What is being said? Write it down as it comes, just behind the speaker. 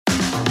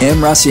Em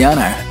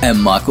Rusciano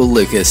and Michael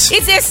Lucas.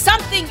 Is there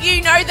something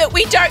you know that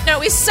we don't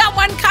know? Is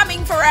someone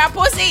coming for our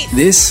pussy?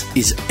 This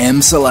is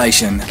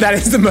Emsolation. That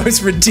is the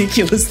most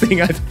ridiculous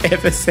thing I've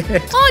ever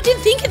said. Oh, I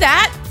didn't think of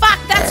that. Fuck,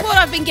 that's what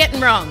I've been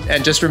getting wrong.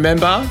 And just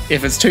remember,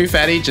 if it's too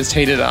fatty, just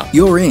heat it up.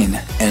 You're in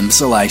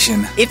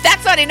Emsolation. If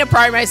that's not in a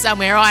promo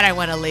somewhere, I don't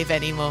want to live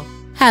anymore.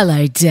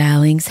 Hello,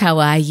 darlings. How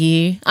are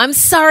you? I'm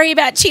sorry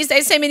about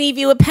Tuesday. So many of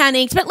you were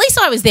panicked, but at least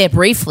I was there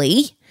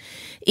briefly.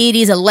 It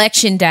is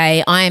election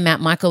day. I am at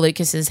Michael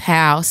Lucas's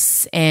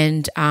house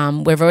and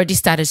we've already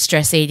started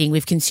stress eating.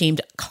 We've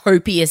consumed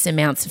copious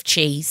amounts of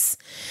cheese.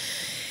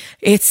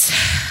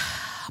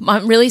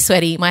 I'm really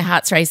sweaty. My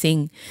heart's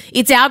racing.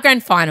 It's our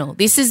grand final.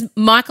 This is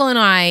Michael and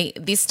I,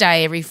 this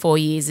day every 4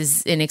 years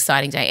is an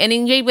exciting day. And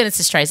indeed when it's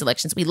Australia's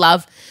elections, we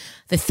love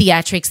the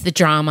theatrics, the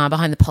drama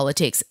behind the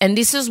politics. And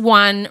this is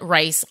one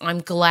race I'm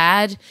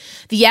glad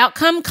the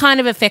outcome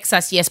kind of affects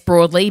us, yes,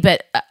 broadly,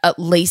 but at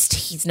least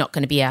he's not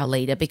going to be our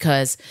leader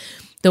because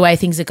the way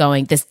things are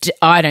going,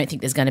 I don't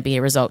think there's going to be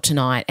a result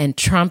tonight. And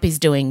Trump is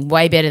doing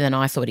way better than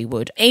I thought he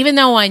would. Even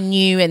though I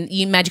knew, and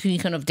you Magical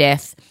Unicorn of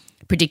Death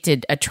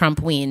predicted a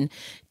Trump win,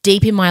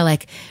 deep in my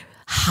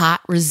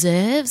heart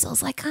reserves, I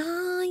was like,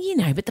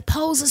 but the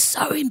polls are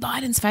so in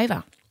Biden's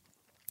favour.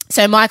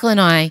 So Michael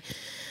and I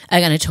are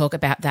going to talk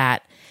about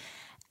that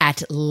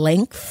at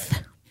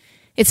length.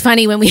 It's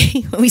funny, when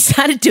we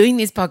started doing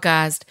this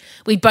podcast,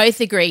 we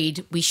both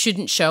agreed we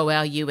shouldn't show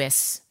our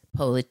US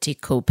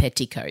political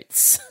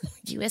petticoats.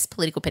 US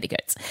political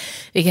petticoats.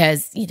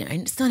 Because,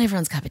 it's not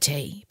everyone's cup of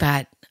tea,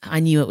 but I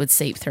knew it would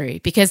seep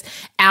through because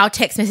our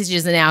text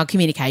messages and our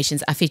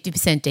communications are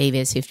 50%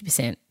 divas,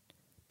 50%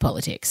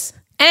 politics.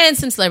 And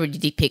some celebrity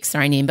dick pics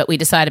thrown in, but we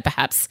decided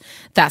perhaps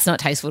that's not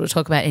tasteful to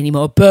talk about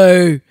anymore.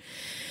 Boo!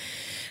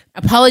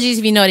 Apologies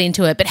if you're not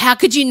into it, but how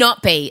could you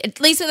not be? At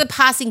least with a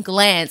passing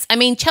glance. I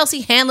mean,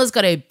 Chelsea Handler's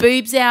got her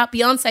boobs out.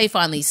 Beyonce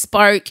finally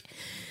spoke.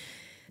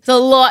 There's a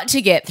lot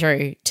to get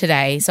through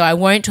today, so I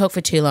won't talk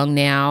for too long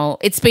now.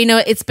 It's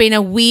been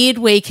a weird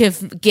week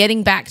of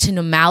getting back to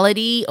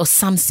normality or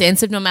some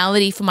sense of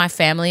normality for my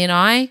family and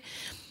I.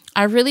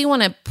 I really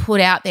want to put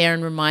out there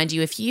and remind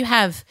you, if you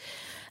have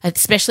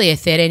especially a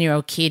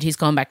 13-year-old kid who's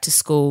gone back to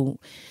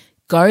school,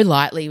 go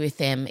lightly with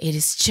them. It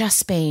has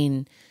just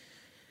been...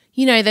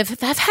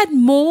 they've had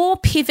more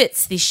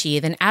pivots this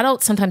year than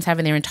adults sometimes have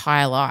in their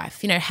entire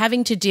life.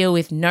 Having to deal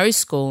with no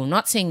school,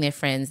 not seeing their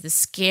friends, the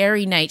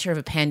scary nature of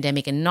a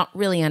pandemic and not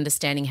really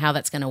understanding how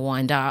that's going to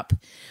wind up.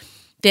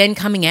 Then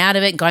coming out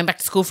of it, going back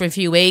to school for a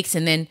few weeks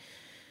and then,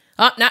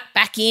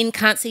 back in,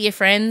 can't see your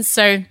friends.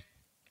 So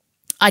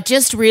I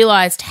just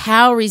realised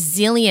how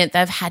resilient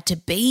they've had to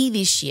be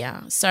this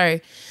year.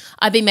 So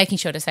I've been making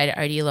sure to say to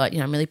Odie a lot,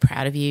 I'm really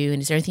proud of you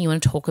and is there anything you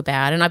want to talk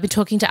about? And I've been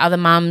talking to other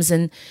mums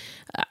and,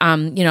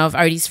 of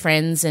Odie's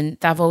friends and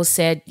they've all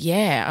said,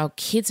 yeah, our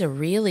kids are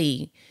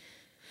really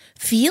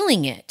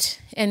feeling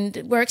it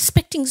and we're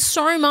expecting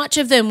so much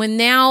of them when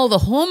now the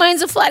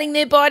hormones are flooding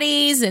their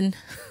bodies. And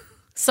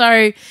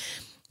so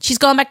she's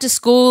gone back to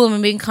school and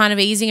we've been kind of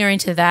easing her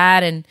into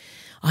that. And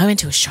I went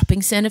to a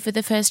shopping centre for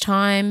the first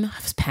time.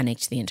 I was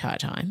panicked the entire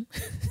time.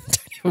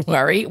 Don't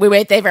worry, we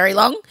weren't there very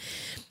long.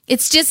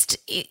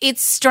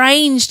 It's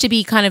strange to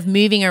be kind of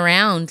moving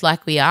around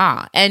like we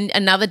are. And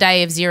another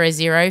day of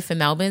 0-0 for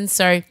Melbourne.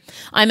 So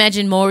I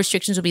imagine more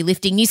restrictions will be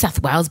lifting. New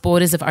South Wales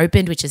borders have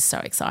opened, which is so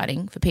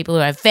exciting for people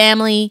who have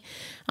family.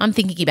 I'm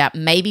thinking about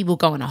maybe we'll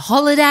go on a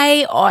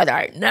holiday. I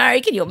don't know.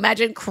 Can you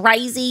imagine?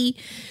 Crazy.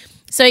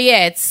 So,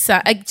 yeah, it's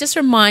just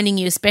reminding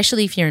you,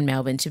 especially if you're in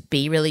Melbourne, to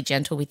be really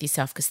gentle with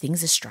yourself because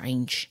things are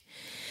strange.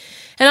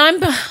 And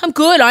I'm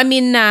good. I'm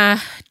in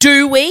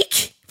do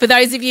week. For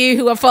those of you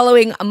who are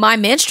following my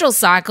menstrual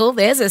cycle,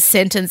 there's a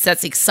sentence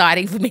that's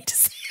exciting for me to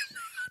say.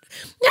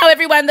 Now,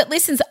 everyone that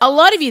listens, a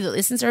lot of you that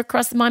listens are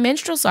across my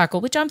menstrual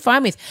cycle, which I'm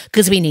fine with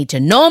because we need to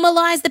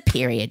normalise the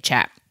period,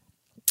 chat.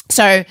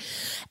 So, and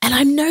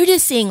I'm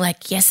noticing,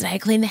 yesterday I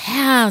cleaned the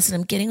house and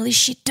I'm getting all this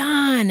shit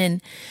done.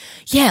 And,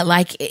 yeah,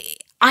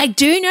 I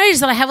do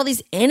notice that I have all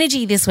this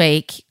energy this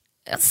week.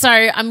 So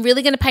I'm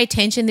really going to pay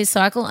attention this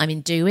cycle. I'm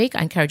in do week.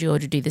 I encourage you all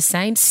to do the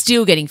same.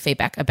 Still getting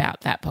feedback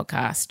about that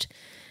podcast.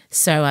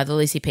 So the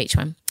Lucy Peach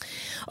one.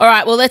 All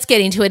right, well, let's get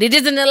into it. It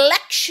is an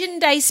election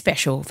day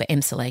special for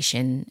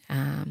Emsolation.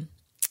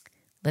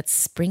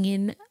 Let's bring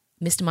in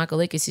Mr. Michael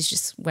Lucas, who's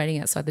just waiting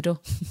outside the door.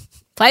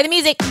 Play the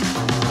music.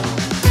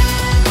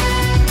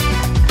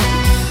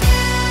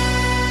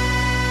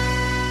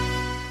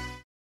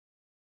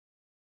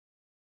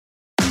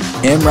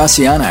 Em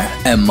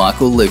Rusciano and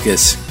Michael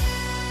Lucas.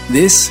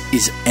 This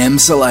is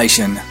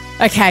Emsolation.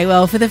 Okay,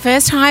 well, for the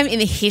first time in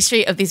the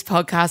history of this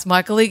podcast,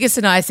 Michael Lucas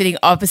and I are sitting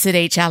opposite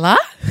each other.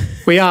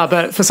 We are,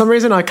 but for some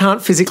reason I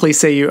can't physically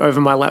see you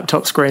over my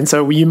laptop screen,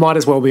 so you might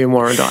as well be in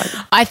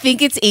Warrandyte. I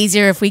think it's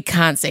easier if we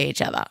can't see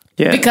each other.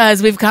 Yeah.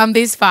 Because we've come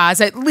this far.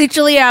 So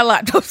literally our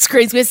laptop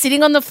screens, we're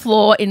sitting on the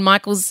floor in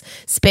Michael's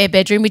spare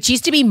bedroom, which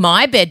used to be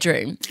my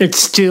bedroom. It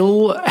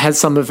still has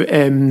some of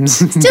M's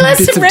Still has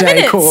bits some of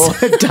remnants. decor.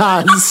 It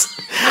does,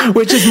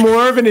 which is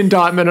more of an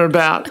indictment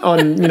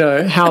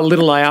on how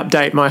little I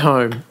update my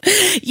home.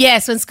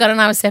 Yes, when Scott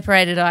and I were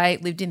separated, I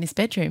lived in this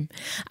bedroom.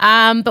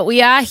 But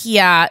we are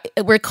here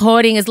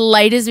recording as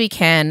late as we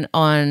can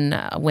on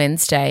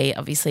Wednesday,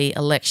 obviously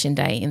election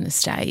day in the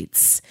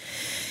States.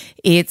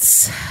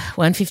 It's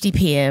 1:50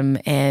 p.m.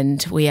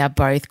 and we are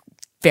both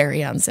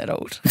very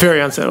unsettled. Very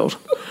unsettled.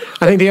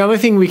 I think the only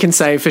thing we can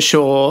say for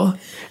sure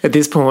at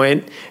this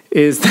point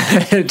is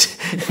that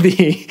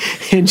the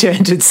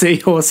enchanted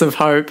seahorse of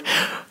hope,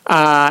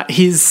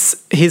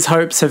 his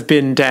hopes have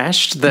been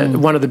dashed that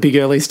one of the big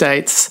early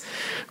states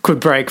could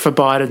break for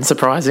Biden,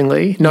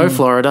 surprisingly. No,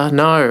 Florida.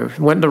 No,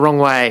 went the wrong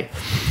way.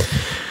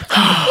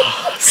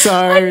 So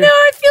I know,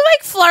 I feel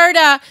like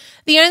Florida.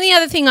 The only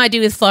other thing I do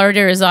with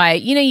Florida is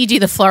you do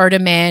the Florida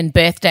Man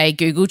birthday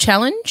Google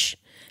challenge.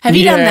 Have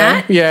you done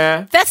that?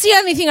 Yeah. That's the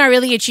only thing I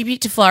really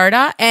attribute to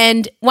Florida.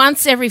 And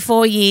once every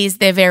 4 years,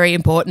 they're very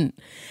important.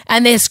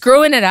 And they're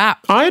screwing it up.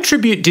 I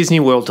attribute Disney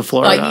World to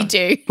Florida. Oh, you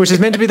do? Which is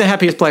meant to be the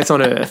happiest place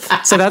on earth.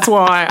 So that's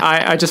why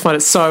I just find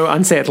it so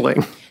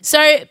unsettling.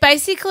 So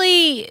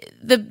basically,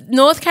 the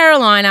North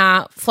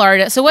Carolina,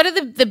 Florida. So what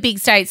are the big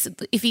states?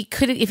 If he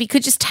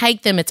could just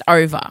take them, it's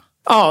over.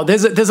 Oh,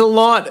 there's a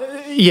lot.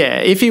 Yeah,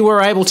 if you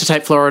were able to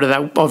take Florida,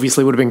 that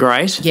obviously would have been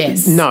great.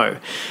 Yes. No.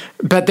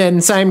 But then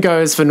same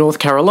goes for North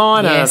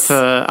Carolina, Yes.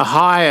 for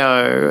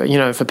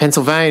Ohio, for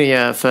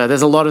Pennsylvania,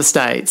 there's a lot of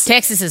states.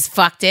 Texas has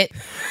fucked it.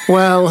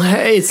 Well,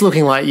 it's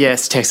looking like,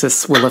 yes,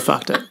 Texas will have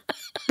fucked it.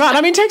 But,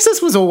 I mean,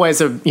 Texas was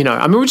always we've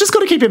just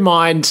got to keep in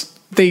mind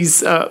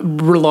these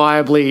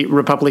reliably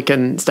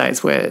Republican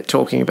states we're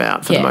talking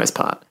about for the most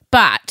part.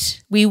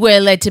 But we were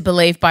led to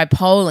believe by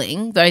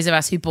polling, those of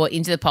us who bought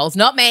into the polls,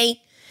 not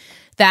me,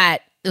 that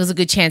there was a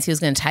good chance he was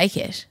going to take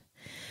it.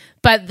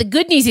 But the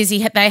good news is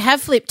they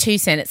have flipped 2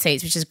 Senate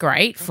seats, which is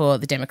great for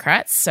the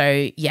Democrats,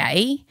 so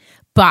yay.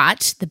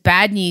 But the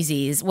bad news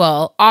is,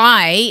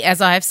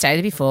 as I have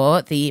stated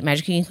before, the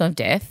Magic Unicorn of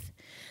Death,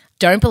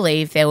 don't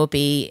believe there will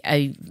be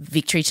a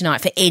victory tonight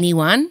for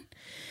anyone,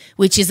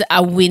 which is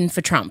a win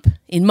for Trump.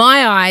 In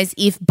my eyes,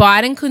 if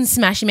Biden couldn't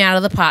smash him out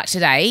of the park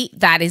today,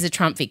 that is a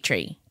Trump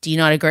victory. Do you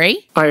not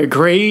agree? I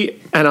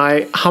agree, and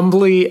I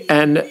humbly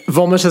and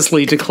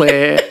vomitously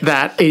declare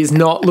that it is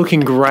not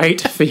looking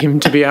great for him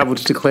to be able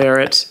to declare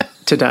it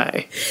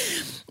today.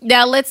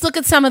 Now, let's look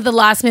at some of the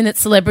last-minute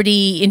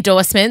celebrity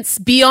endorsements.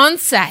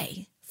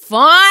 Beyonce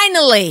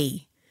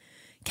finally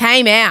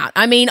came out.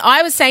 I mean,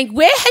 I was saying,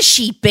 where has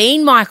she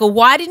been, Michael?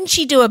 Why didn't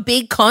she do a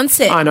big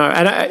concert? I know,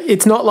 and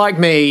it's not like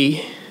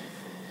me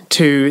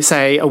to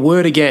say a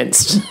word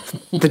against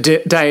the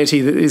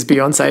deity that is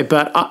Beyonce,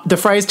 but the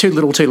phrase too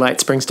little too late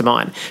springs to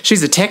mind.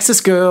 She's a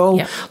Texas girl.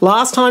 Yep.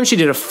 Last time she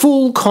did a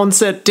full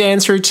concert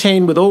dance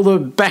routine with all the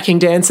backing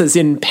dancers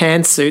in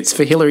pantsuits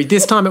for Hillary.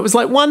 This time it was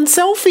like one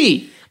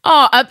selfie.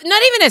 Oh, not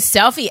even a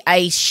selfie,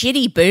 a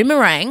shitty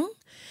boomerang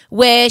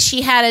where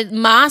she had a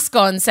mask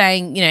on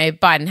saying,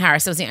 Biden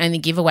Harris. That was the only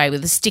giveaway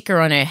with a sticker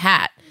on her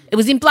hat. It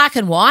was in black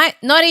and white,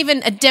 not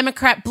even a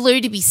Democrat blue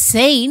to be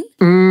seen.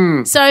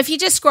 So if you're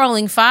just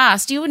scrolling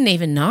fast, you wouldn't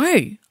even know.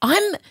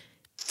 I'm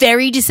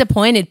very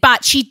disappointed.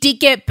 But she did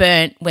get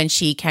burnt when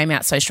she came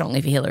out so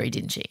strongly for Hillary,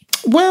 didn't she?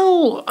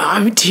 Well,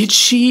 did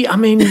she? I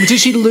mean, did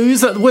she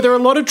lose? Were there a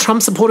lot of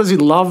Trump supporters who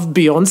love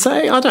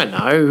Beyonce? I don't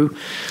know.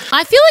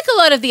 I feel like a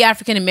lot of the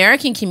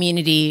African-American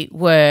community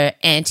were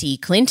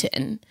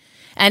anti-Clinton.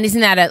 And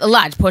isn't that a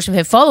large portion of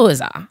her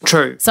followers are?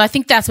 True. So I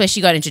think that's where she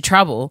got into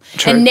trouble.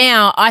 True. And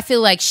now I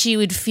feel like she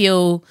would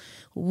feel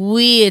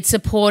weird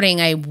supporting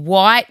a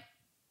white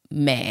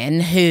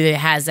man who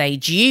has a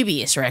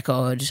dubious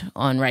record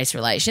on race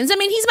relations. I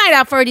mean, he's made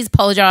up for it. He's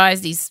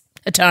apologised. He's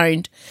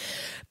atoned.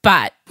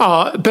 But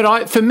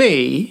for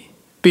me,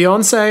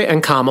 Beyonce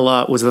and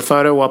Kamala was the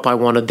photo op I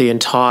wanted the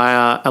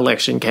entire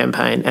election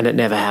campaign, and it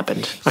never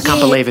happened. I can't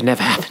believe it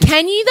never happened.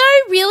 Can you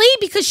though, really?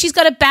 Because she's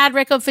got a bad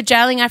record for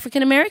jailing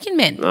African-American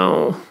men.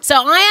 Oh. So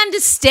I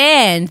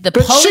understand the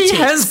but politics. She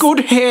has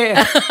good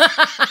hair.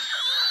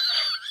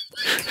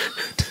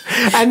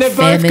 And they're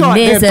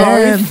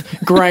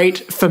both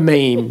great for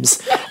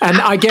memes. And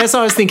I guess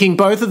I was thinking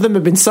both of them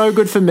have been so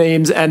good for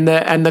memes, and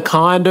the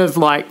kind of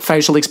like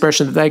facial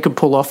expression that they could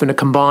pull off in a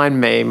combined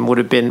meme would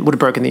have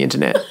broken the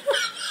internet.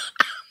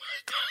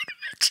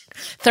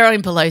 Throw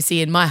in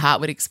Pelosi and my heart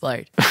would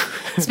explode.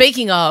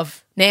 Speaking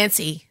of,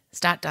 Nancy,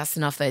 start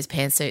dusting off those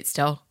pantsuits,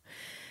 doll.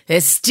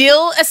 There's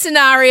still a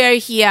scenario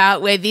here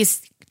where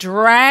this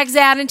drags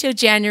out until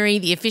January,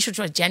 the official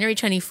January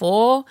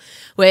 24,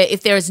 where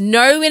if there is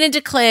no winner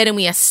declared and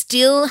we are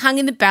still hung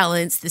in the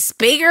balance, the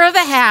Speaker of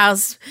the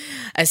House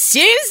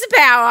assumes the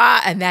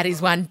power, and that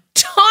is one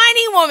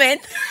tiny woman.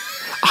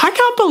 I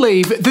can't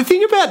believe the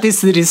thing about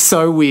this that is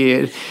so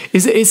weird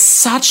is it's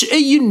such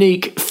a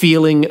unique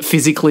feeling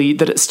physically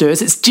that it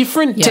stirs. It's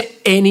different to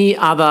any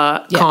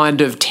other kind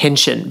of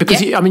tension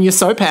because, you're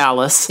so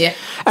powerless. Yeah.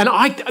 And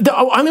the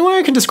only way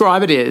I can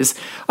describe it is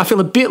I feel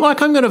a bit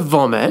like I'm going to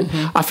vomit.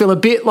 Mm-hmm. I feel a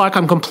bit like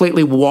I'm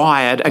completely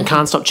wired and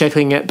can't stop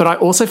checking it, but I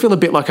also feel a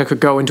bit like I could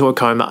go into a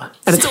coma.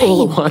 And it's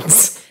all at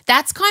once.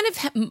 That's kind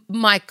of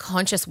my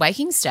conscious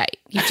waking state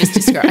you've just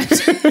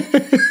described.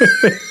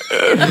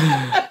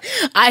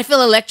 I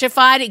feel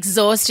electrified,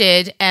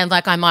 exhausted, and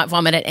like I might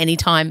vomit at any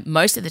time,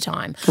 most of the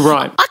time.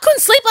 Right. I couldn't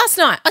sleep last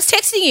night. I was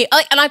texting you,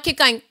 and I kept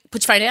going,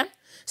 put your phone down.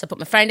 So I put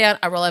my phone down,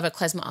 I roll over,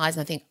 close my eyes,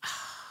 and I think,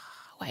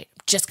 wait,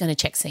 I'm just going to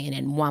check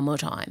CNN one more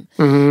time.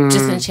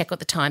 Just going to check what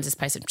the Times is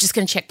posted. Just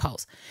going to check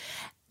polls.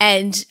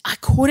 And I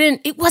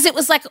couldn't. It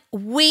was like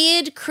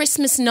weird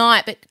Christmas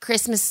night, but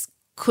Christmas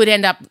could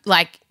end up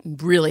like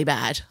really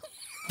bad.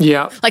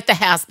 Yeah. Like the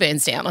house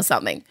burns down or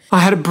something. I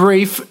had a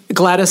brief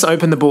Gladys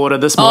opened the border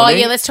this morning. Oh,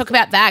 yeah, let's talk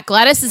about that.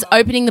 Gladys is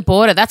opening the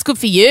border. That's good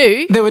for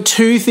you. There were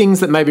two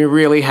things that made me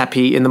really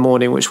happy in the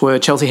morning, which were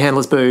Chelsea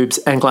Handler's boobs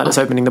and Gladys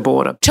opening the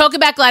border. Talk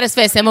about Gladys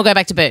first, then we'll go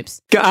back to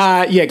boobs.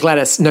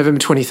 Gladys, November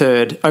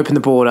 23rd, opened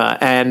the border.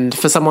 And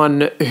for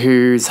someone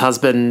whose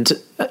husband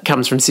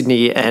comes from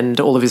Sydney and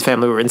all of his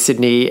family were in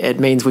Sydney, it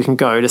means we can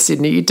go to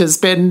Sydney to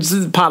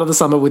spend part of the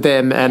summer with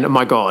them. And, oh,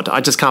 my God,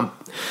 I just can't...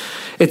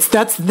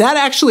 That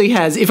actually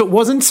has, if it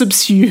wasn't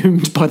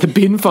subsumed by the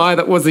bin fire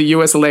that was the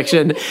US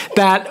election,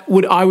 I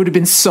would have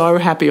been so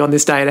happy on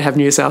this day to have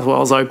New South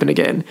Wales open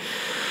again.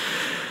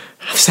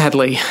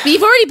 Sadly. But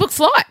you've already booked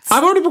flights.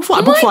 I've already booked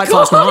flights. I booked flights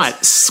last night.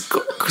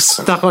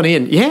 Stuck on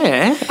in.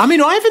 Yeah. I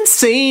mean, I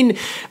haven't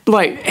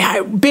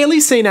barely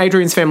seen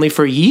Adrian's family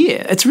for a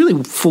year. It's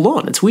really full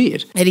on. It's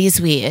weird. It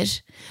is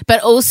weird.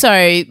 But also,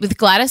 with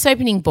Gladys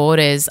opening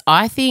borders,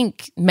 I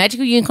think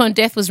Magical Unicorn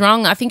Death was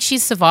wrong. I think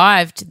she's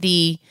survived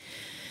the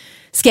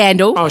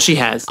scandal. Oh, she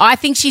has. I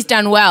think she's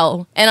done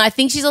well. And I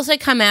think she's also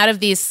come out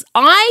of this.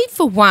 I,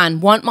 for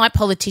one, want my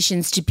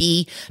politicians to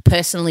be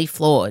personally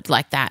flawed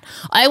like that.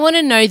 I want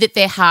to know that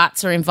their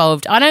hearts are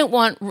involved. I don't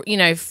want,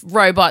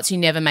 robots who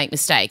never make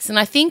mistakes. And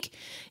I think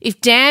if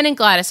Dan and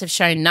Gladys have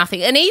shown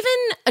nothing, and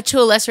even to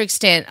a lesser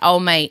extent,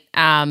 old mate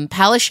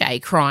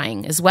Palaszczuk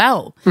crying as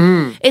well.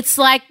 It's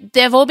like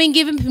they've all been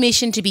given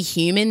permission to be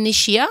human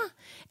this year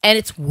and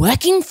it's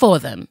working for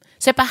them.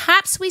 So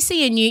perhaps we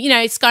see a new,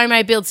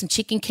 ScoMo build some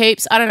chicken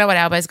coops. I don't know what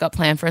Albo's got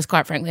planned for us.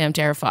 Quite frankly, I'm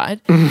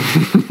terrified.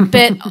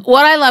 But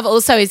what I love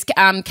also is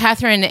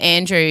Catherine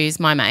Andrews,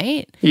 my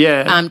mate,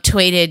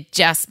 tweeted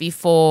just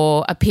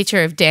before a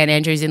picture of Dan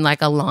Andrews in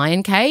like a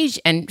lion cage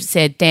and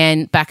said,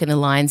 Dan back in the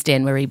lion's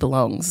den where he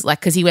belongs. Like,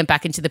 because he went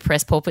back into the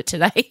press pulpit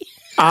today.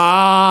 She's such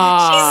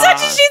a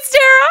shit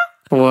stirrer.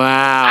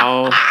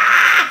 Wow.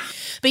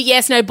 But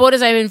yes,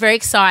 borders open, very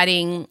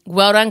exciting.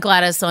 Well done,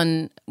 Gladys,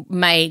 on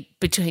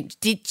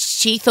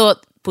she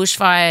thought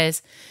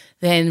bushfires,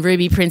 then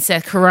Ruby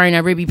Princess,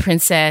 Corona, Ruby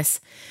Princess,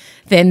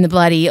 then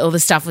all the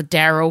stuff with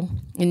Daryl,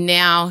 and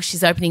now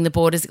she's opening the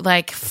borders.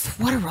 Like,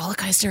 what a roller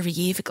coaster of a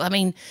year.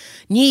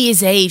 New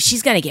Year's Eve,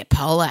 she's going to get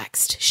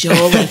poleaxed,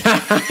 surely.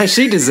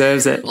 She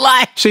deserves it.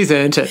 She's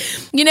earned it.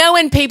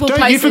 When people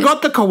you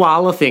forgot the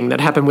koala thing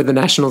that happened with the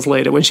Nationals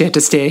leader when she had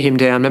to stare him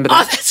down. Remember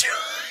that? Oh, that's right.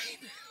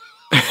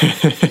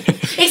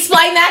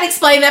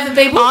 Explain that for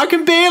people. I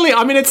can barely.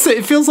 I mean, it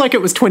feels like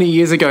it was 20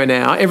 years ago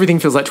now. Everything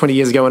feels like 20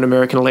 years ago on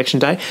American Election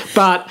Day.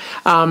 But,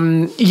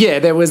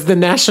 there was the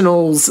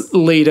Nationals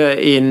leader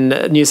in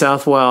New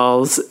South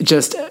Wales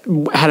just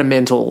had a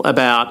mental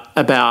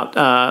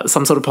about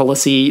some sort of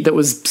policy that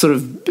was sort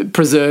of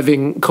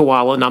preserving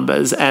koala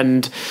numbers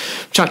and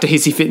chucked a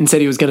hissy fit and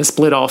said he was going to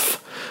split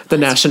off the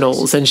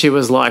Nationals, and she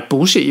was like,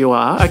 bullshit you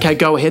are. Okay,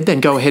 go ahead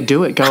then. Go ahead,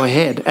 do it. Go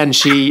ahead. And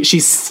she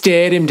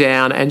stared him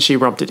down and she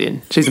romped it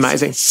in. She's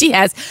amazing. She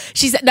has.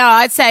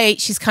 I'd say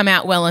she's come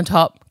out well on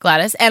top,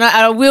 Gladys. And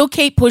I will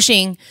keep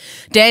pushing.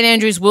 Dan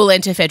Andrews will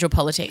enter federal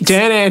politics.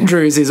 Dan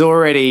Andrews is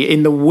already,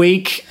 in the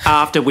week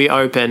after we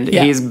opened,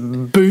 he's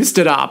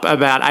boosted up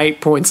about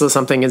 8 points or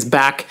something, is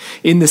back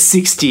in the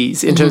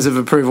 60s in terms of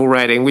approval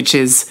rating, which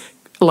is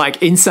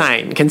like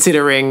insane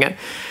considering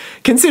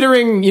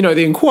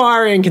the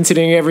inquiry and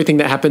considering everything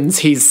that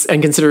happens,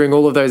 and considering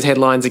all of those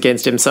headlines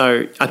against him.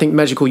 So I think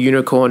Magical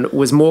Unicorn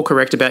was more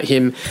correct about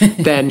him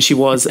than she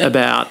was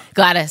about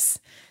Gladys.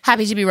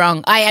 Happy to be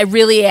wrong. I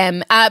really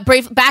am.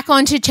 Back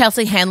onto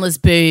Chelsea Handler's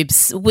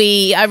boobs. She's,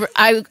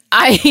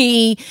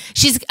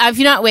 if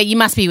you're not aware, you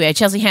must be aware,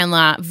 Chelsea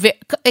Handler,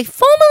 a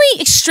formerly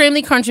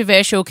extremely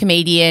controversial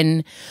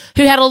comedian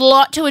who had a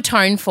lot to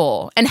atone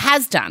for and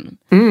has done.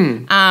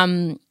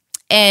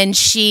 And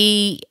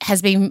she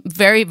has been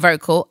very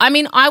vocal. I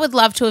mean, I would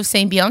love to have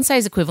seen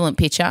Beyonce's equivalent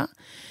picture.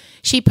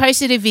 She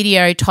posted a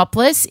video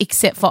topless,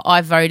 except for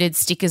I voted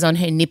stickers on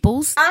her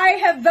nipples. I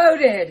have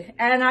voted,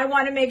 and I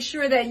want to make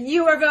sure that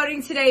you are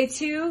voting today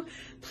too.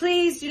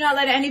 Please do not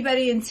let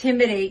anybody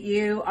intimidate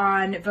you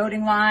on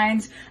voting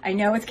lines. I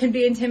know it can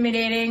be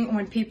intimidating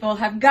when people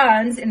have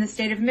guns in the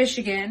state of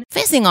Michigan.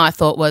 First thing I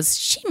thought was,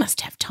 she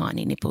must have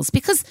tiny nipples,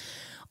 because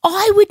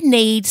I would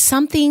need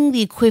something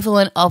the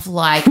equivalent of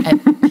like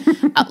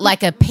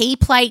a P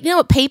plate. You know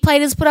what P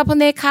platers put up on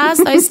their cars,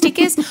 those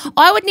stickers?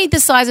 I would need the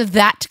size of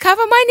that to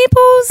cover my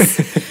nipples.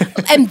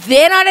 And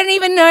then I don't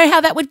even know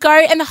how that would go.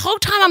 And the whole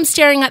time I'm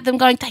staring at them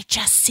going, they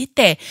just sit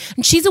there.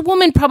 And she's a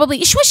woman probably,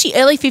 was she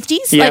early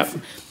 50s? Yeah. Like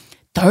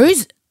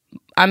those,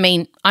 I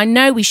mean, I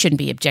know we shouldn't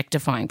be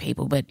objectifying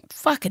people, but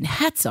fucking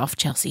hats off,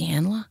 Chelsea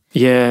Handler.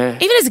 Yeah.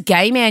 Even as a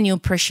gay man, you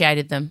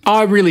appreciated them.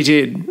 I really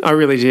did.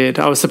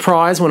 I was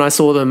surprised when I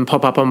saw them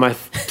pop up on my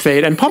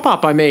feed. And pop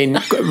up, I mean,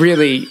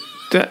 really...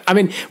 I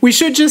mean, we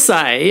should just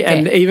say,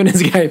 and even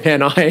as a gay man,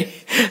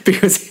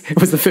 because it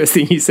was the first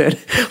thing you said,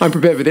 I'm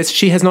prepared for this,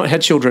 she has not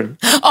had children.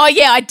 Oh,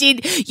 yeah, I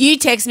did. You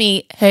text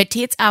me, her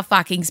tits are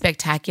fucking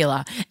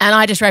spectacular. And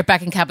I just wrote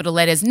back in capital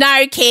letters,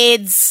 no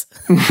kids.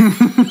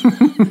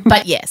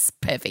 But yes,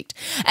 perfect.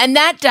 And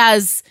that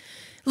does...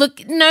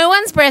 Look, no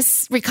one's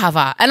breasts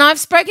recover. And I've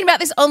spoken about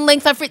this on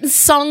length. I've written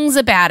songs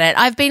about it.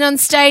 I've been on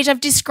stage. I've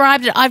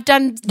described it. I've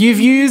done... You've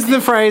used the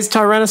phrase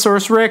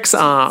Tyrannosaurus Rex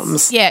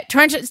arms. Yeah,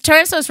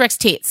 Tyrannosaurus Rex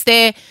tits.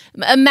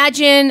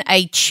 Imagine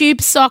a tube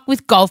sock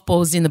with golf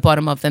balls in the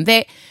bottom of them.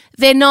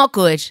 They're not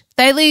good.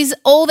 They lose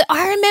all the...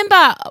 I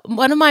remember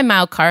one of my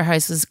male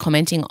co-hosts was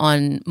commenting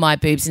on my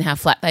boobs and how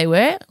flat they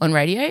were on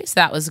radio, so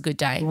that was a good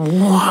day.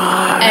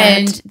 What?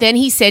 And then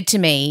he said to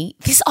me,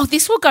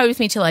 this will go with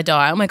me till I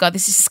die. Oh, my God,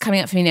 this is just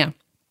coming up for me now.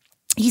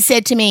 He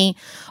said to me,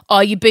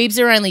 your boobs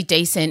are only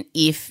decent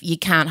if you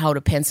can't hold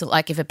a pencil,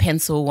 like if a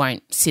pencil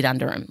won't sit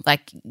under them.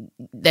 Like,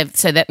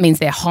 so that means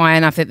they're high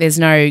enough that there's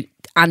no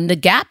under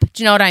gap.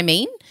 Do you know what I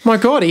mean? My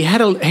God, he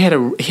had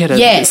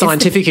a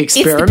scientific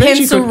experiment. It's the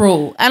pencil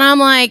rule. And I'm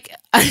like,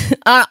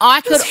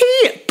 I could... Does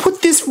he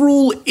put this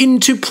rule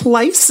into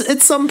place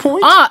at some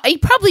point? Oh, he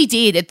probably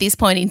did at this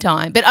point in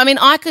time. But, I mean,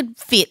 I could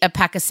fit a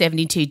pack of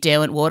 72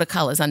 Derwent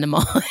watercolours under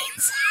mine.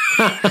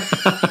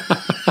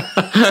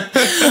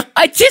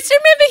 I just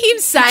remember him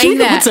saying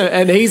that. Put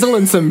an easel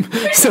and some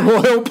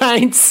oil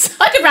paints.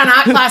 I could run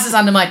art classes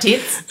under my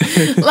tits.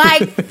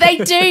 Like, they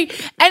do.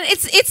 And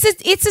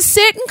it's a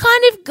certain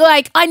kind of,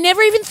 like, I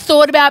never even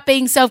thought about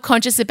being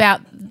self-conscious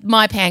about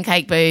my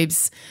pancake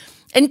boobs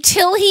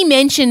until he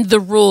mentioned the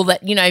rule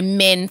that, you know,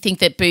 men think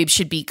that boobs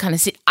should be kind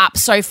of sit up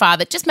so far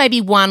that just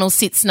maybe one will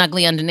sit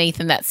snugly underneath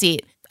and that's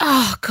it.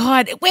 Oh,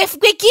 God, we're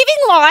giving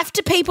life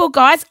to people,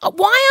 guys.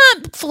 Why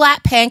aren't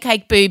flat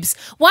pancake boobs,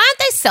 why aren't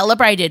they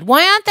celebrated?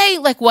 Why aren't they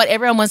like what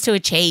everyone wants to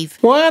achieve?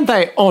 Why aren't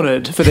they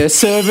honoured for their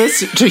service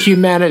to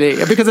humanity?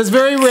 Because it's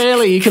very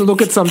rarely you can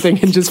look at something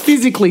and just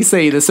physically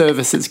see the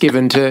service it's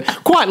given to,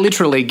 quite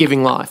literally,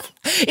 giving life.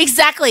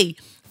 Exactly.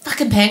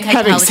 Fucking pancake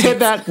Having politics. said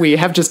that, we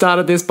have just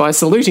started this by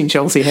saluting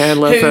Chelsea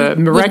Handler for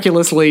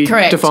miraculously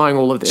defying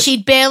all of this.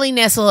 She'd barely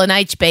nestle an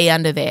HB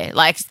under there.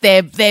 Like,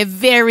 they're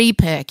very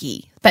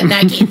perky. But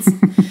no kids.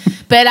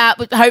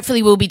 But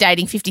hopefully we'll be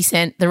dating 50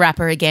 Cent, the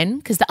rapper, again,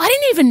 because I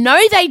didn't even know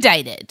they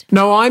dated.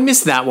 No, I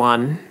missed that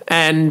one.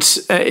 And,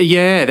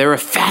 they're a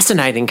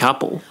fascinating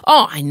couple.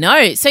 Oh, I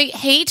know. So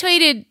he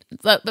tweeted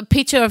the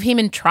picture of him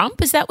and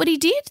Trump. Is that what he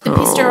did? The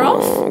pissed her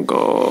off? Oh,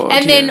 God.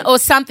 And then, or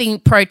something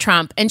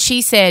pro-Trump. And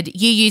she said,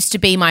 you used to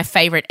be my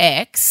favourite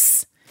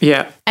ex.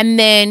 Yeah. And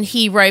then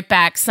he wrote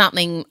back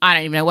something, I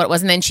don't even know what it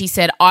was. And then she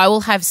said, I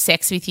will have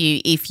sex with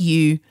you if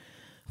you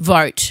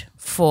vote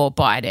for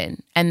Biden,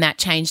 and that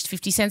changed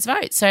 50 Cent's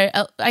vote. So,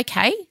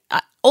 okay,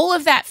 all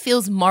of that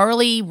feels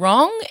morally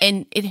wrong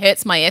and it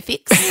hurts my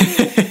ethics.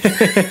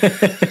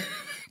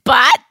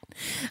 But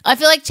I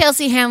feel like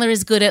Chelsea Handler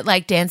is good at,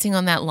 like, dancing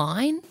on that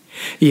line.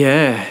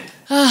 Yeah.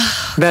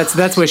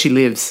 That's where she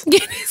lives. Yeah,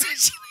 that's where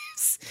she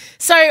lives.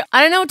 So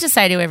I don't know what to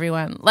say to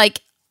everyone. Like,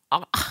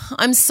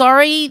 I'm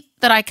sorry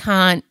that I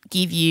can't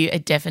give you a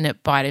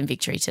definite Biden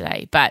victory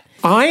today, but...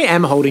 I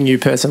am holding you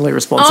personally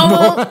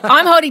responsible.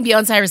 I'm holding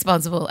Beyonce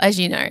responsible, as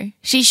you know.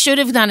 She should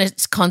have done a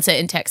concert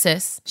in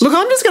Texas. Look,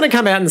 I'm just going to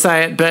come out and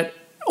say it, but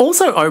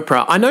also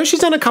Oprah. I know she's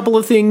done a couple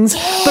of things,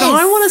 but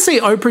I want to see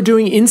Oprah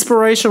doing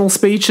inspirational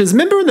speeches.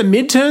 Remember in the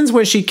midterms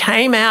when she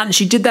came out and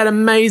she did that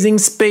amazing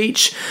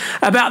speech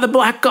about the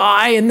black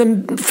guy in the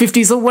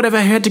 50s or whatever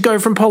who had to go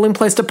from polling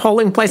place to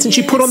polling place, and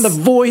she put on the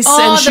voice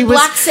and she was...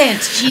 black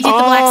scent. She did the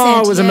black scent.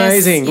 Oh, it was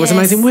amazing. It was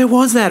amazing. Where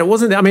was that? It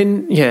wasn't... I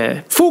mean,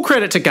 yeah. Full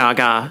credit to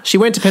Gaga. She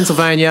went to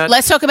Pennsylvania.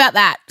 Let's talk about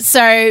that.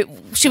 So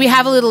should we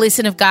have a little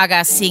listen of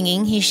Gaga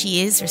singing? Here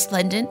she is,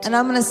 resplendent. And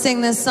I'm going to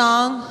sing this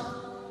song,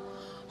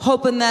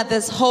 hoping that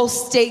this whole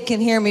state can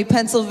hear me.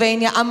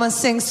 Pennsylvania, I'm gonna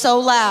sing so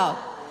loud.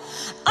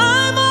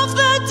 I'm off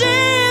the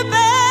deep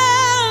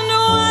end,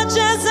 watch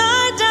as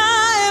I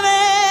dive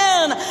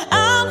in.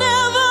 I'll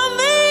never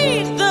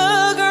meet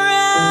the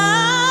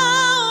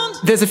ground.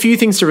 There's a few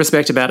things to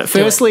respect about it.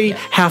 Firstly,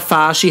 how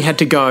far she had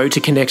to go to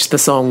connect the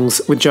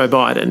songs with Joe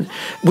Biden.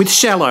 With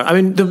Shallow, I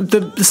mean,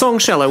 the song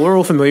Shallow, we're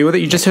all familiar with it.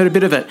 You just heard a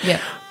bit of it. Yeah.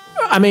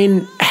 I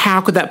mean, how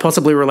could that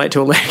possibly relate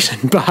to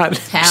election? But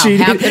she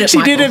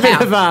did a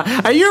bit of a,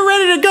 are you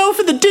ready to go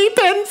for the deep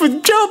end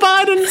with Joe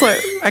Biden? It's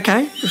like,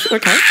 okay.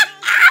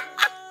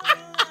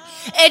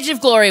 Edge of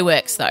Glory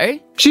works, though.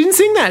 She didn't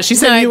sing that. She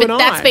said you and I.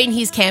 That's been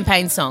his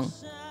campaign song.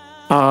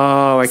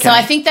 Oh, okay. So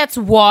I think that's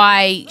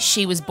why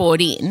she was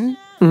brought in,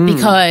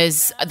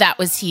 because that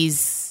was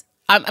his.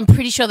 I'm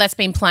pretty sure that's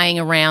been playing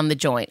around the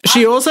joint.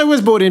 She also was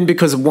brought in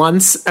because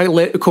once,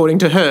 according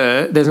to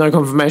her, there's no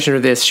confirmation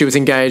of this, she was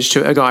engaged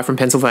to a guy from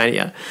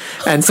Pennsylvania.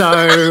 And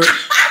so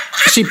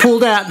she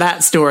pulled out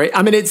that story.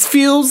 I mean, it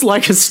feels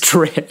like a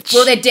stretch.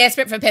 Well, they're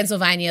desperate for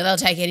Pennsylvania. They'll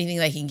take anything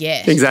they can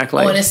get.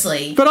 Exactly.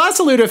 Honestly. But I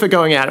salute her for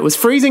going out. It was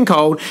freezing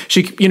cold.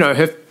 She,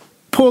 her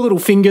poor little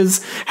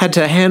fingers had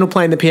to handle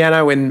playing the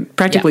piano in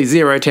practically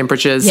zero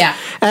temperatures. Yeah.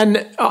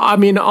 And I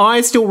mean,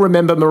 I still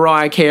remember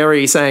Mariah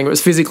Carey saying it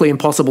was physically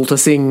impossible to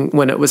sing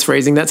when it was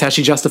freezing. That's how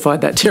she justified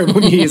that terrible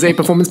New Year's Eve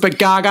performance. But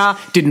Gaga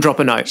didn't drop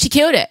a note. She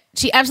killed it.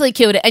 She absolutely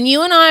killed it. And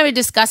you and I were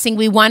discussing,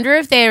 we wonder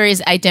if there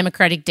is a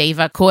Democratic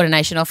Diva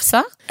coordination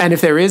officer. And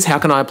if there is, how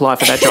can I apply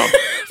for that job?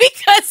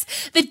 Because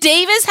the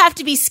divas have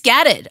to be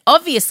scattered,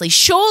 obviously.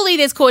 Surely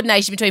there's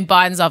coordination between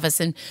Biden's office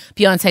and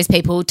Beyonce's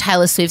people,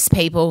 Taylor Swift's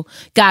people,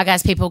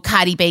 Gaga's people,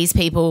 Cardi B's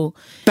people.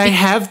 They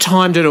have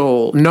timed it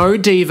all. No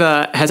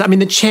diva has. I mean,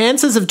 the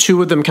chances of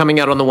two of them coming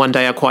out on the one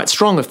day are quite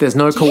strong if there's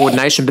no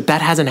coordination, but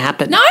that hasn't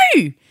happened.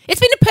 No. It's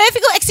been a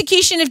perfect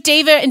execution of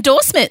diva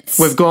endorsements.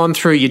 We've gone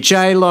through your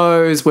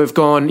J-Lo's, we've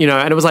gone,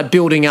 and it was like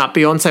building up.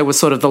 Beyonce was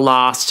sort of the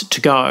last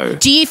to go.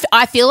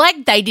 I feel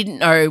like they didn't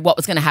know what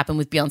was going to happen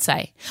with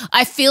Beyonce.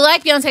 I feel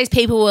like Beyonce's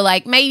people were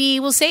like, maybe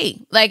we'll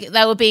see. Like,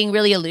 they were being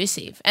really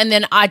elusive. And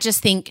then I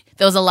just think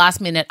there was a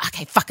last minute,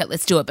 okay, fuck it,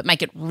 let's do it, but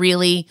make it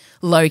really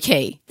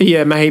low-key.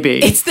 Yeah, maybe.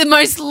 It's the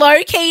most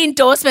low-key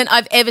endorsement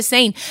I've ever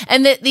seen.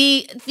 And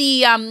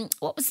the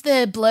what was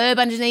the blurb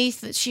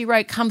underneath that she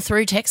wrote, "Come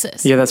through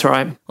Texas"? Yeah, that's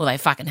right. Well, they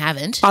fucking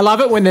haven't. I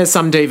love it when there's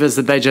some divas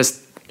that they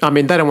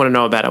don't want to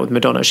know about it with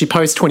Madonna. She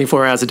posts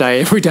 24 hours a day,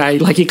 every day.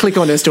 Like, you click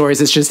on her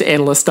stories, it's just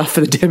endless stuff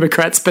for the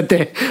Democrats, but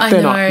they're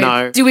not.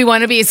 No. Do we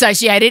want to be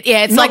associated?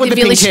 Yeah, it's not like with the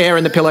Village pink hair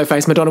and the pillow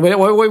face Madonna.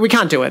 We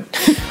can't do it.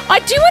 I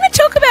do want to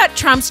talk about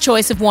Trump's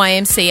choice of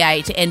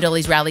YMCA to end all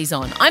his rallies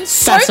on. I'm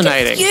so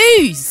Fascinating.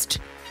 confused.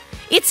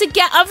 It's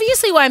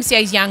obviously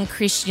YMCA's Young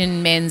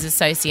Christian Men's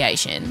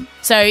Association.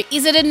 So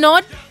is it a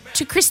nod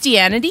to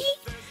Christianity?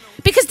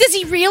 Because does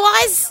he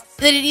realise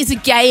that it is a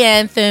gay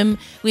anthem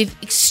with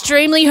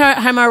extremely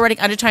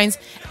homoerotic undertones,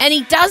 and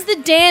he does the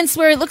dance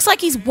where it looks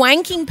like he's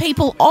wanking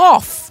people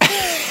off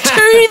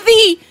to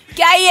the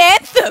gay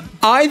anthem?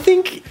 I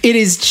think it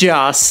is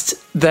just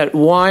that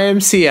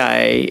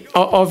YMCA,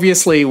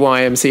 obviously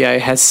YMCA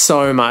has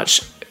so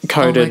much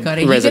coded resonance. Oh my God,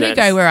 are you going to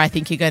go where I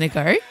think you're going to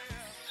go?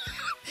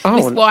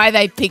 With why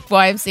they picked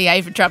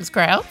YMCA for Trump's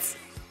crowds?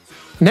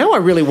 Now I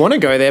really want to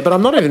go there, but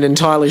I'm not even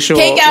entirely sure.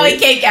 Keep going.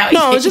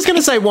 No, I was just going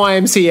to say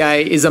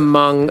YMCA is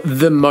among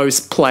the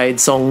most played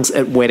songs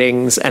at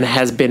weddings and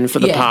has been for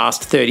the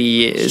past 30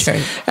 years.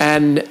 True.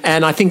 And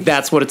I think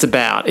that's what it's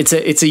about.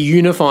 It's a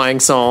unifying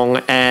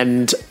song,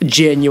 and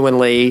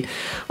genuinely,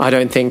 I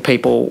don't think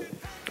people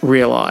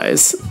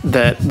realise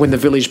that when the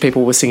Village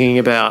people were singing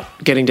about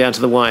getting down to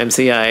the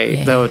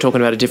YMCA, they were talking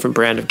about a different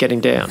brand of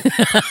getting down.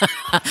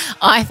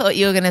 I thought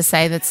you were going to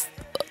say that's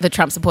the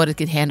Trump supporters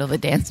could handle the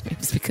dance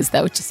moves because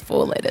they were just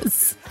 4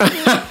 letters.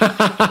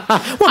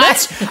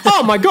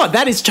 Oh my God,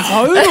 that is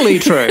totally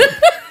true.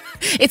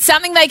 It's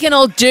something they can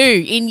all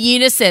do in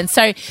unison.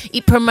 So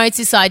it promotes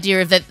this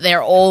idea of that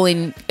they're all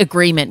in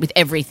agreement with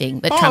everything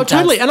that Trump does.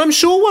 Totally. And I'm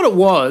sure what it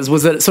was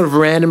that it sort of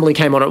randomly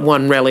came on at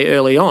one rally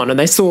early on, and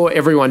they saw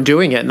everyone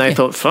doing it and they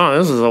thought, fine,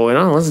 this is all we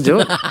know, let's do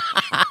it.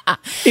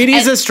 It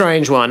is a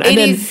strange one. And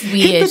is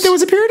weird. But there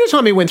was a period of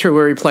time he went through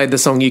where he played the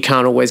song "You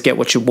Can't Always Get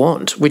What You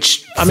Want,"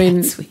 which, I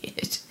mean... That's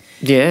weird.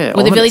 Yeah.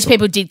 Well, the Village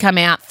people did come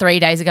out 3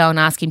 days ago and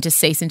ask him to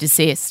cease and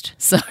desist.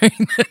 So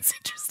that's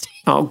interesting.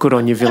 Oh, good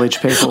on you, Village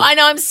people. I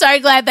know, I'm so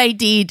glad they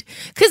did.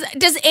 Because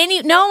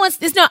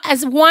there's not,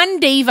 as one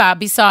diva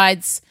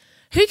besides,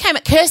 who came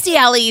out? Kirstie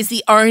Alley is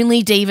the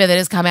only diva that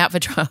has come out for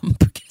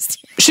Trump.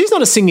 She's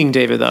not a singing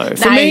diva, though.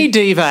 For me,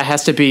 diva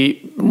has to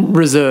be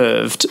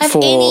reserved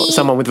for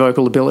someone with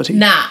vocal ability.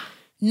 Nah.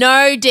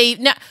 No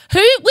diva. No.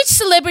 Which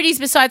celebrities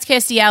besides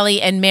Kirstie Alley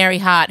and Mary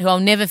Hart, who I'll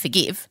never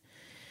forgive,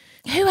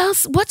 who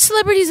else? What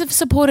celebrities have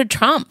supported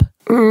Trump?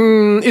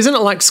 Isn't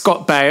it like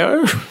Scott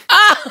Baio?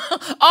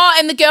 Oh,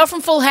 and the girl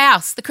from Full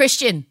House, the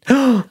Christian.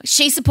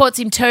 She supports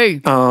him too.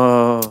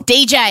 Oh.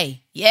 DJ.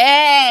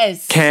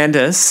 Yes.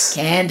 Candace.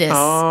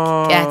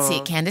 Oh. That's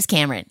it. Candace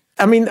Cameron.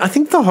 I mean, I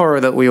think the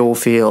horror that we all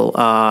feel,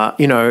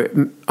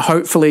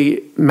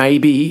 hopefully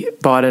maybe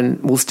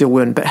Biden will still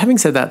win. But having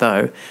said that,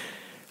 though,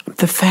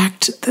 the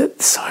fact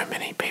that so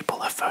many people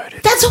have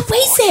voted. That's what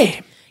we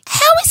said.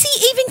 How is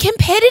he even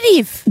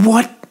competitive?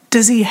 What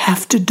does he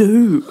have to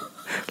do?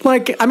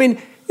 Like, I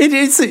mean, it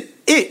is.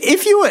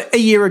 If you were a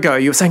year ago,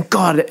 you were saying,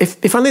 God,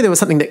 if only there was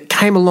something that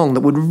came along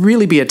that would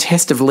really be a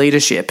test of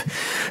leadership,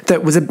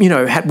 that was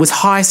was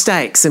high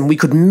stakes, and we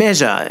could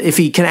measure if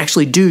he can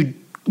actually do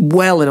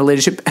well in a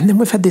leadership. And then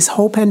we've had this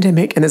whole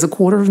pandemic, and there's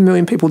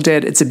 250,000 people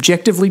dead. It's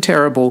objectively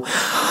terrible,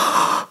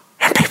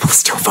 and people are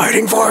still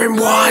voting for him.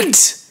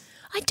 What?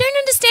 I don't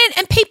understand.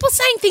 And people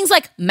saying things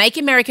like "Make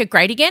America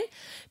Great Again."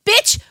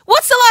 Bitch,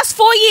 what's the last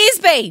 4 years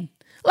been?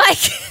 Like,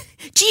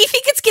 do you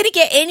think it's going to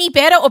get any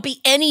better or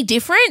be any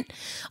different?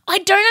 I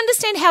don't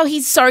understand how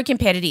he's so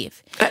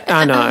competitive.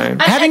 I know.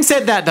 Having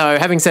said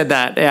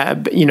that,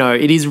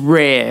 it is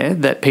rare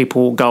that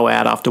people go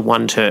out after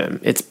one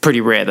term. It's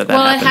pretty rare that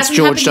happens. It hasn't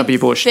George W.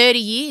 Bush, 30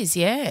 years,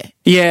 yeah.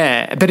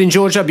 Yeah, but in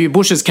George W.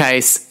 Bush's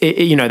case,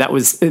 that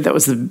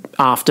was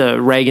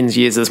after Reagan's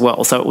years as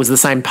well. So it was the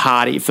same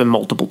party for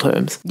multiple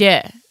terms.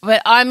 Yeah,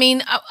 but I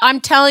mean, I'm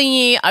telling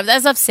you,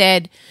 as I've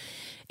said,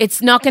 it's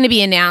not going to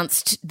be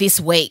announced this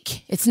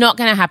week. It's not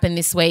going to happen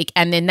this week.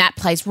 And then that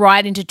plays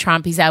right into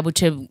Trump. He's able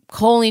to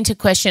call into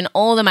question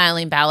all the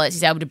mail-in ballots.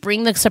 He's able to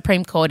bring the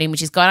Supreme Court in, which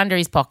he's got in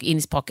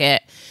his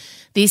pocket.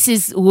 This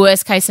is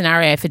worst case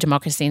scenario for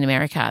democracy in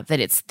America,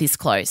 that it's this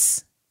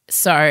close.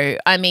 So,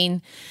 I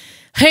mean,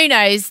 who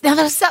knows? Now,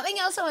 there was something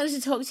else I wanted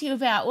to talk to you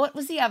about. What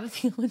was the other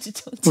thing I wanted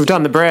to talk to you about? We've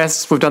done the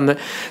breasts. We've done the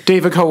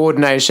diva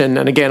coordination.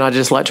 And again, I'd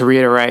just like to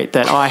reiterate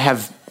that I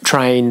have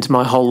trained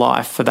my whole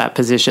life for that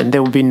position.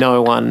 There will be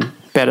no one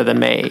better than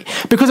me,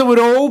 because it would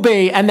all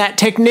be, and that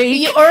technique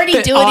you already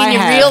do it in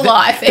your real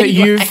life that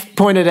you've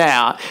pointed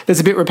out, there's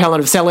a bit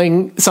repellent of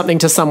selling something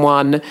to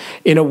someone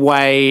in a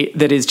way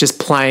that is just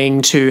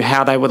playing to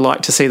how they would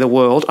like to see the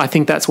world. I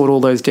think that's what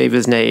all those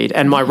divas need.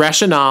 And my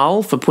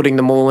rationale for putting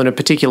them all in a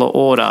particular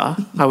order,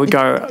 I would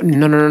go,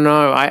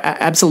 no. I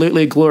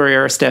absolutely Gloria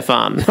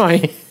Estefan.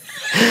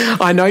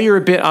 I know you're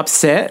a bit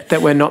upset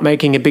that we're not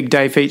making a big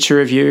day feature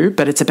of you,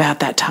 but it's about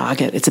that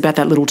Target. It's about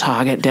that little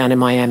Target down in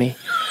Miami.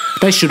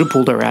 They should have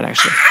pulled her out,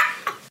 actually.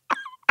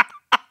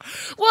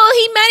 Well,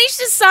 he managed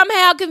to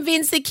somehow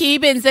convince the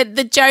Cubans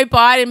that Joe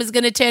Biden was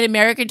going to turn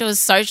America into a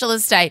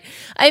socialist state.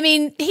 I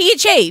mean, he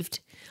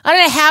achieved. I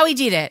don't know how he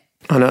did it.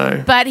 I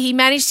know. But he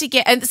managed to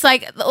get, and it's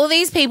like all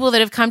these people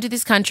that have come to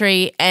this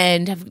country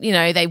and have,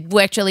 they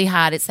worked really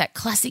hard. It's that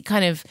classic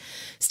kind of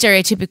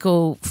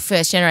stereotypical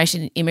first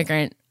generation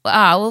immigrant.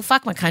 Well,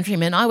 fuck my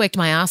countrymen. I worked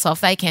my ass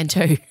off. They can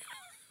too.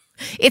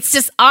 It's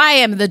just I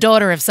am the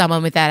daughter of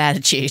someone with that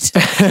attitude.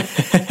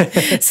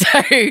 So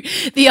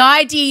the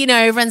idea,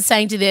 everyone's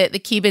saying to the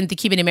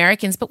Cuban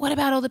Americans, but what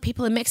about all the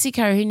people in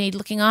Mexico who need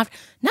looking after?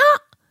 Nah,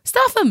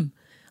 stuff them.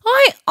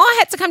 I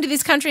had to come to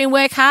this country and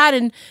work hard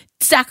and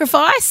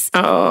sacrifice.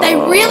 Oh, they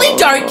really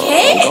don't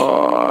care.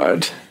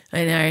 God.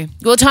 I know.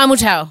 Well, time will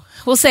tell.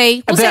 We'll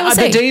see. We'll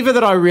see. The diva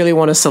that I really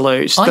want to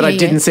salute I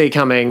didn't see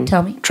coming.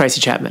 Tell me.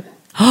 Tracy Chapman.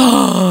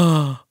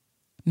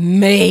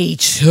 Me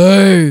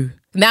too.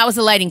 And that was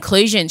a late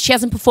inclusion. She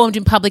hasn't performed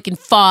in public in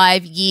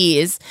 5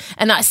 years.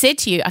 And I said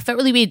to you, I felt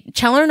really weird.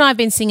 Chandler and I have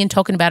been singing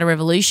Talking About a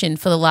Revolution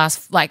for the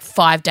last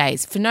 5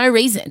 days for no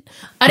reason.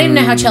 I don't even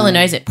know how Chandler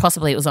knows it.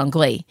 Possibly it was on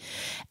Glee.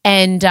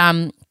 And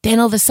then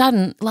all of a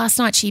sudden, last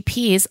night she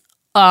appears,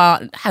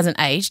 hasn't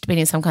aged, been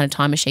in some kind of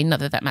time machine, not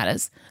that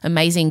matters.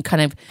 Amazing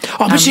kind of...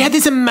 but she had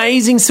this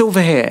amazing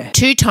silver hair.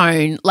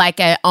 Two-tone, like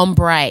a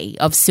ombre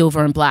of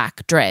silver and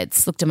black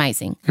dreads. Looked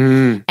amazing.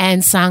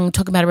 And sung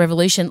Talking About a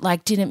Revolution,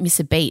 didn't miss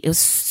a beat. It was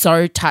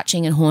so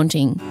touching and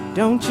haunting.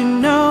 Don't you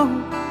know,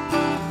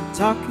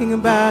 talking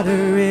about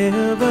a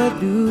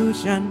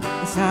revolution,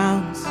 it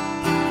sounds...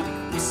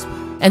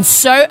 And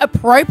so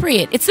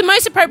appropriate. It's the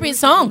most appropriate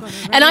song.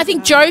 And I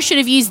think Joe should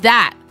have used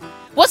that.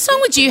 What song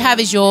would you have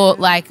as your,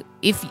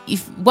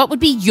 what would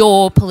be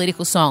your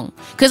political song?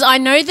 Because I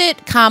know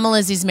that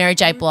Kamala's is Mary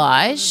J.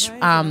 Blige.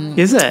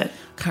 Is it? I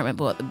can't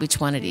remember which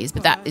one it is,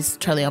 but that is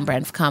totally on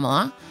brand for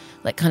Kamala.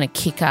 Kind of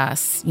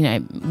kick-ass,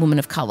 woman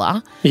of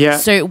colour. Yeah.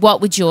 So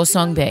what would your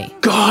song be?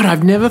 God,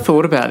 I've never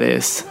thought about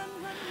this.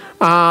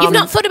 You've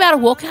not thought about a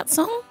walkout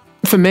song?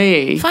 For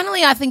me...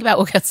 Finally, I think about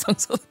walkout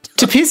songs all the time.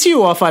 To piss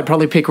you off, I'd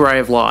probably pick Ray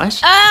of Light.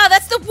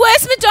 That's the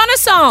worst Madonna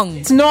song.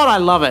 It's not. I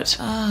love it.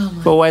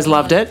 Oh, always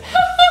loved it.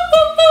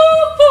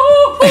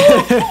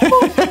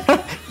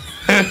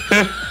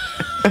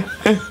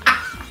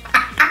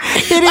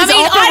 It is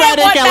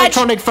operatic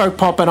electronic folk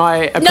pop, and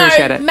I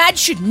appreciate it. Madge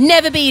should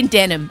never be in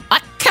denim. I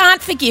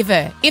can't forgive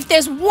her. If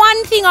there's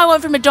one thing I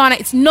want from Madonna,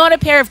 it's not a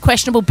pair of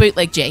questionable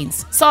bootleg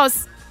jeans.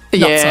 Sauce.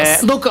 Yeah.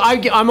 Look,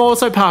 I'm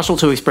also partial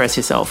to Express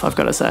Yourself, I've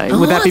got to say.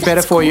 Would that be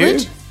better for you?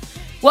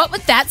 What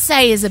would that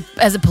say as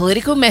a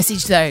political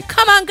message, though?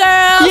 Come on,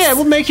 girls. Yeah, it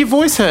would make your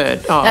voice heard.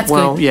 Oh, that's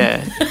well, good.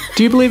 Yeah.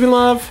 Do you believe in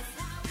love?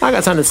 I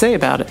got something to say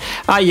about it.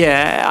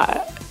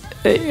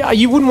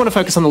 You wouldn't want to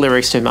focus on the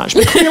lyrics too much.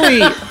 But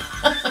clearly,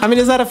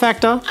 is that a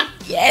factor?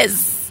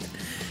 Yes.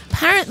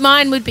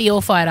 Mine would be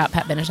All Fired Up,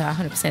 Pat Benatar,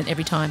 100%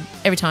 every time.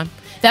 Every time.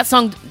 That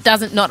song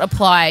doesn't not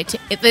apply to...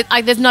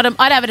 I'd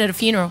have it at a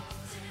funeral.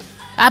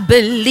 I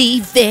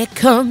believe there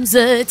comes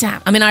a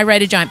time. I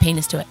wrote a giant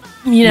penis to it.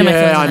 My feelings on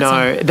I know.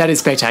 that song. That is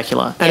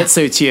spectacular. And it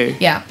suits you.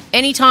 Yeah.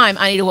 Anytime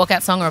I need a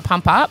walkout song or a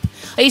pump up.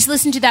 I used to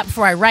listen to that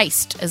before I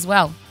raced as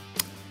well.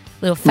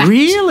 Little fact.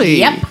 Really?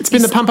 Yep. It's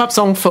been the pump up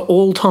song for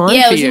all time.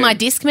 Yeah, for it was you. in my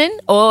Discman.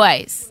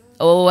 Always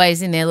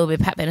in there, a little bit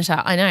of Pat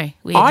Benatar. I know.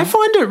 Weird, I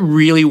find it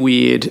really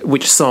weird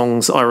which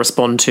songs I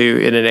respond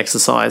to in an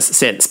exercise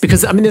sense.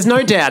 Because, there's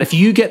no doubt if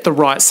you get the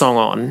right song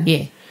on...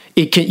 Yeah.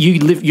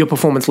 Your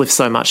performance lifts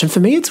so much. And for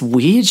me, it's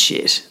weird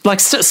shit.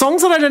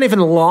 Songs that I don't even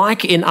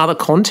like in other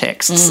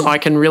contexts, I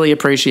can really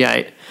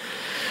appreciate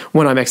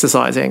when I'm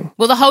exercising.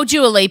 Well, the whole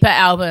Dua Lipa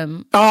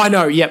album, Oh, I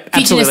know. Yep, Future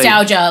absolutely.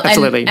 Nostalgia.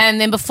 Absolutely.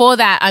 And then before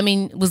that, I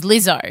mean, was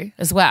Lizzo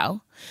as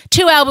well.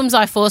 2 albums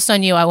I forced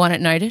on you, I want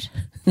it noted.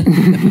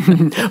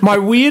 My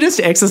weirdest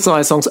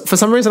exercise songs, for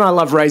some reason I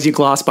love Raise Your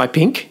Glass by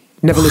Pink.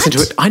 Never listened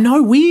to it. I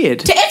know, weird.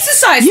 To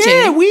exercise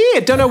Yeah, to?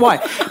 weird. Don't know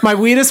why. My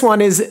weirdest one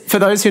is, for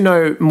those who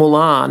know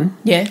Mulan,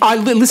 Yeah. I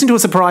listen to a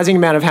surprising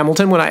amount of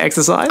Hamilton when I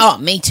exercise. Oh,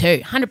 me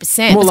too, 100%. It's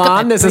got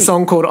Mulan, that there's a beat.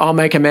 song called I'll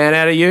Make a Man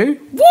Out of You.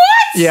 What?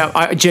 Yeah,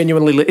 I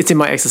genuinely, it's in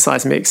my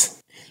exercise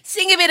mix.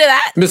 Sing a bit of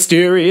that.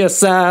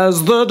 Mysterious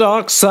as the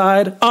dark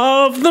side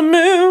of the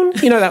moon.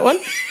 You know that one?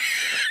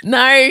 No,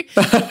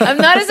 I'm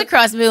not as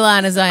across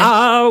Mulan as I am.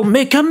 I'll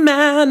make a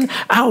man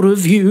out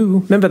of you.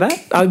 Remember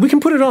that? We can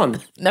put it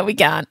on. No, we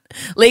can't.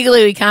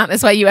 Legally, we can't.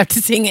 That's why you have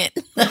to sing it.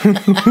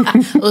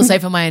 Also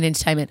for my own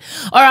entertainment.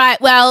 All right,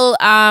 well,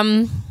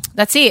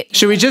 that's it.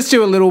 Should we just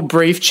do a little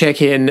brief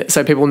check-in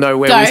so people know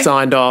where we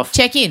signed off?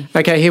 Check in.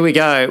 Okay, here we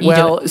go.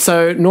 do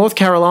So North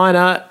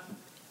Carolina,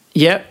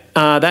 yep,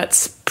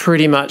 that's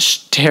pretty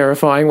much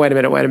terrifying. Wait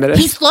a minute.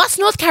 He's lost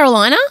North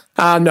Carolina?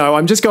 No,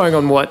 I'm just going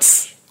on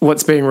what's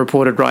being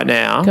reported right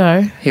now.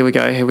 Go. Here we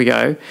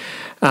go.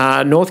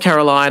 North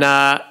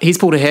Carolina, he's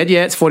pulled ahead.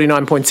 Yeah, it's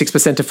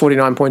 49.6% to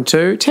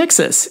 49.2%.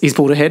 Texas, he's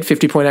pulled ahead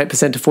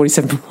 50.8% to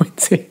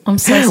 47.6%. I'm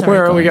so sorry.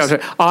 Where are we guys.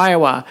 going to?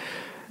 Iowa.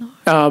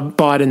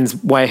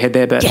 Biden's way ahead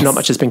there, but Yes. not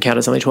much has been counted.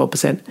 It's only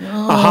 12%.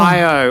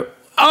 Ohio.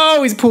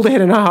 Oh, he's pulled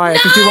ahead in Ohio,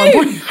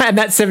 51%, and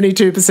that's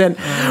 72%.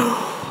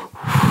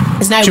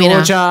 There's no winner.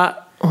 Georgia.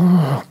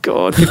 Oh,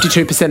 God,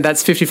 52%.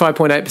 That's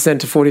 55.8%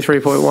 to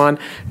 43.1%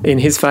 in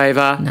his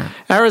favour. No.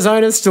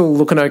 Arizona's still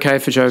looking okay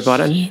for Joe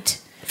Biden. Shit.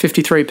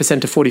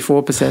 53% to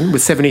 44%,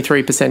 with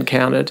 73%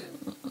 counted.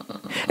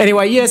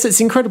 Anyway, yes,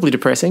 it's incredibly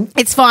depressing.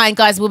 It's fine,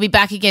 guys. We'll be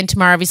back again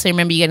tomorrow. Obviously,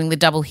 remember you're getting the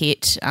double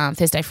hit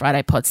Thursday,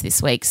 Friday pods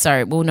this week.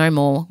 So we'll know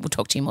more. We'll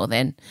talk to you more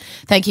then.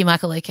 Thank you,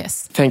 Michael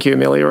Lucas. Thank you,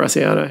 Amelia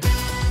Rossiano.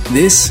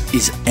 This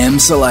is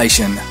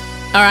Emsolation.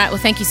 All right. Well,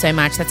 thank you so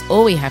much. That's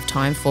all we have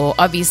time for.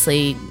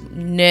 Obviously,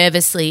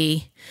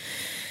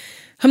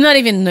 I'm not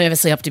even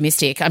nervously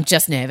optimistic. I'm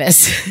just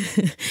nervous.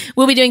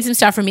 We'll be doing some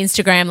stuff from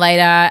Instagram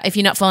later. If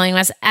you're not following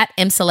us at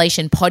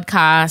Emsolation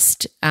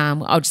Podcast,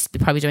 I'll just be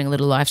probably doing a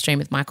little live stream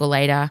with Michael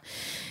later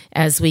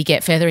as we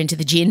get further into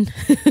the gin.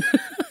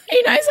 Who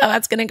knows how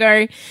that's going to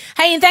go.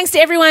 Hey, and thanks to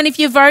everyone. If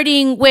you're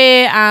voting,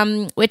 we're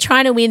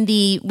trying to win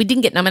we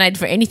didn't get nominated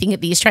for anything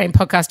at the Australian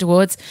Podcast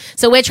Awards,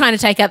 so we're trying to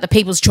take out the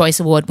People's Choice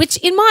Award, which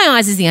in my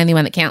eyes is the only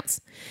one that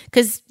counts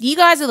because you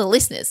guys are the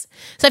listeners.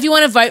 So if you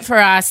want to vote for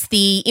us,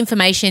 the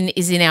information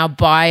is in our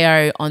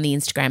bio on the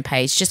Instagram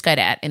page. Just go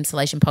to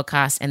 @Emsolation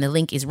Podcast and the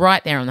link is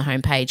right there on the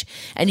homepage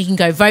and you can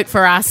go vote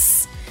for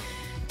us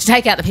to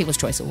take out the People's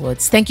Choice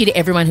Awards. Thank you to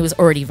everyone who has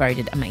already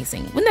voted.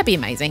 Amazing. Wouldn't that be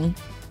amazing?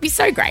 It'd be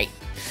so great.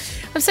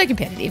 I'm so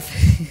competitive.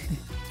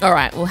 All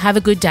right, well, have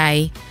a good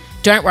day.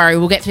 Don't worry,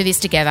 we'll get through this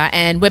together.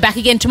 And we're back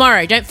again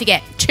tomorrow. Don't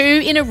forget, 2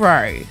 in a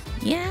row.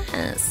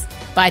 Yes.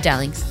 Bye,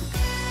 darlings.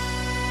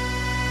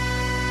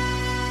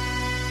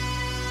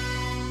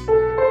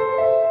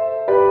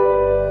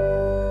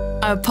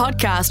 A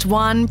Podcast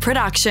One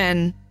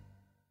production.